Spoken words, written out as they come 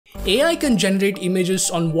AI can generate images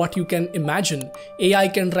on what you can imagine. AI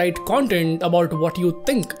can write content about what you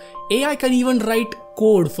think. AI can even write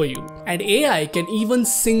code for you. And AI can even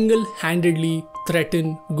single-handedly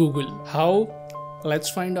threaten Google. How? Let's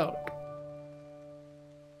find out.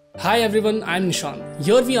 Hi everyone, I'm Nishant.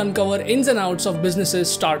 Here we uncover ins and outs of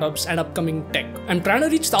businesses, startups and upcoming tech. I'm trying to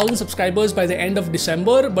reach 1,000 subscribers by the end of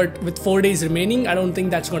December, but with 4 days remaining, I don't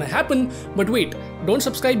think that's gonna happen. But wait, don't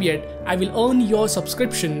subscribe yet. I will earn your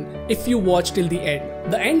subscription if you watch till the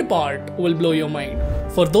end. The end part will blow your mind.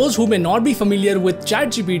 For those who may not be familiar with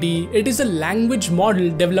ChatGPT, it is a language model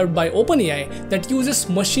developed by OpenAI that uses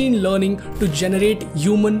machine learning to generate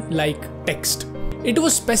human-like text. It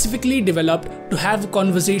was specifically developed to have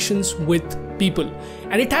conversations with people,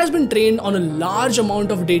 and it has been trained on a large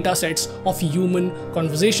amount of data sets of human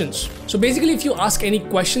conversations. So basically, if you ask any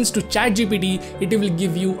questions to ChatGPT, it will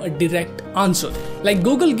give you a direct answer. Like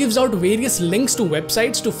Google gives out various links to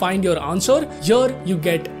websites to find your answer, here you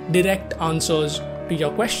get direct answers to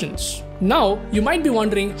your questions. Now, you might be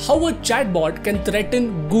wondering how a chatbot can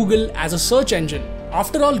threaten Google as a search engine.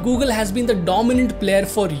 After all, Google has been the dominant player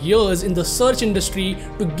for years in the search industry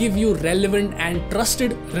to give you relevant and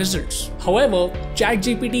trusted results. However,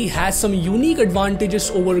 ChatGPT has some unique advantages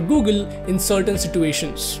over Google in certain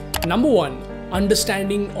situations. Number 1,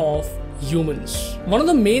 understanding of humans. One of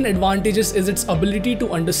the main advantages is its ability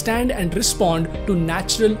to understand and respond to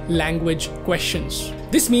natural language questions.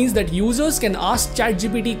 This means that users can ask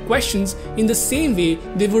ChatGPT questions in the same way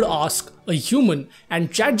they would ask a human,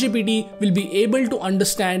 and ChatGPT will be able to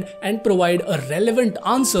understand and provide a relevant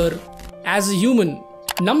answer as a human.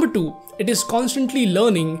 Number 2, it is constantly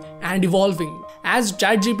learning and evolving. As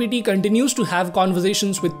ChatGPT continues to have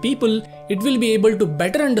conversations with people, it will be able to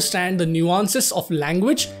better understand the nuances of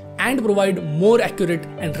language and provide more accurate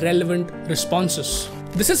and relevant responses.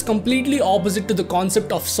 This is completely opposite to the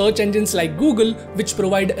concept of search engines like Google, which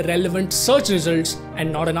provide relevant search results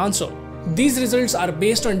and not an answer. These results are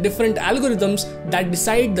based on different algorithms that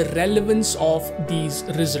decide the relevance of these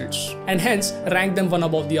results and hence rank them one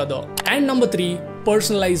above the other. And number 3,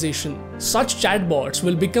 personalization. Such chatbots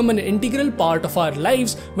will become an integral part of our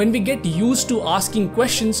lives when we get used to asking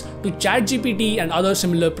questions to ChatGPT and other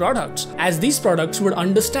similar products. As these products would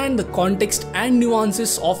understand the context and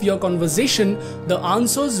nuances of your conversation, the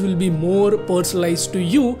answers will be more personalized to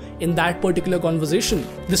you in that particular conversation.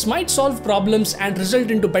 This might solve problems and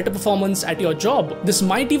result into better performance at your job. This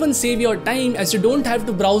might even save your time, as you don't have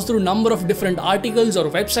to browse through a number of different articles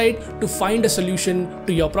or websites to find a solution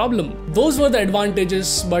to your problem. Those were the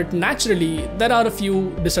advantages, but naturally there are a few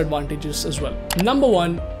disadvantages as well. Number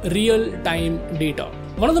 1, real-time data.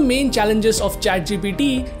 One of the main challenges of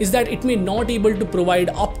ChatGPT is that it may not able to provide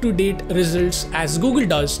up-to-date results as Google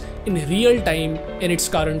does in real time in its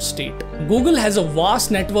current state. Google has a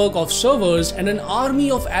vast network of servers and an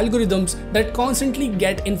army of algorithms that constantly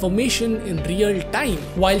get information in real time,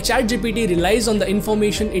 while ChatGPT relies on the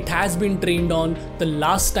information it has been trained on the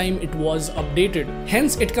last time it was updated.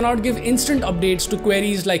 Hence, it cannot give instant updates to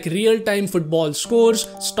queries like real-time football scores,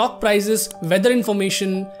 stock prices, weather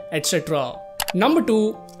information, etc. Number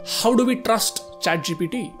 2, how do we trust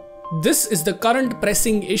ChatGPT? This is the current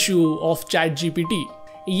pressing issue of ChatGPT.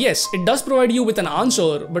 Yes, it does provide you with an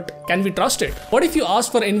answer, but can we trust it? What if you ask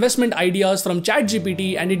for investment ideas from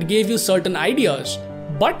ChatGPT and it gave you certain ideas,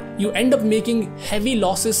 but you end up making heavy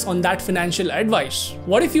losses on that financial advice?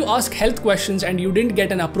 What if you ask health questions and you didn't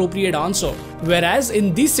get an appropriate answer? Whereas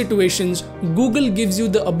in these situations, Google gives you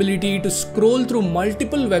the ability to scroll through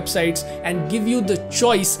multiple websites and give you the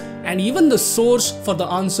choice and even the source for the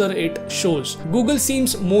answer it shows. Google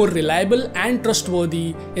seems more reliable and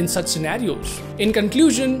trustworthy in such scenarios. In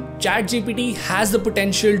conclusion, ChatGPT has the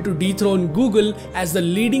potential to dethrone Google as the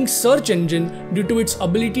leading search engine due to its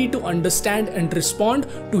ability to understand and respond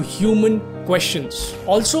to human questions.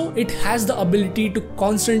 Also, it has the ability to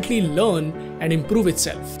constantly learn and improve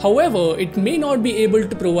itself. However, it may not be able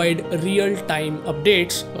to provide real-time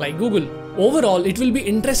updates like Google. Overall, it will be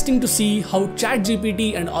interesting to see how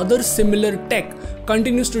ChatGPT and other similar tech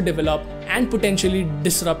continues to develop and potentially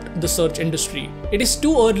disrupt the search industry. It is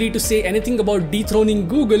too early to say anything about dethroning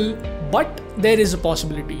Google, but there is a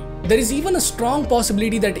possibility. There is even a strong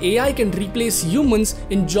possibility that AI can replace humans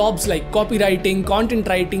in jobs like copywriting, content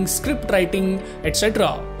writing, script writing,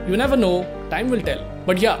 etc. You never know, time will tell.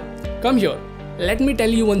 But yeah, come here. Let me tell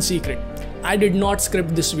you one secret. I did not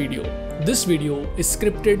script this video. This video is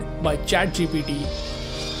scripted by ChatGPT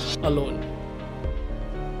alone.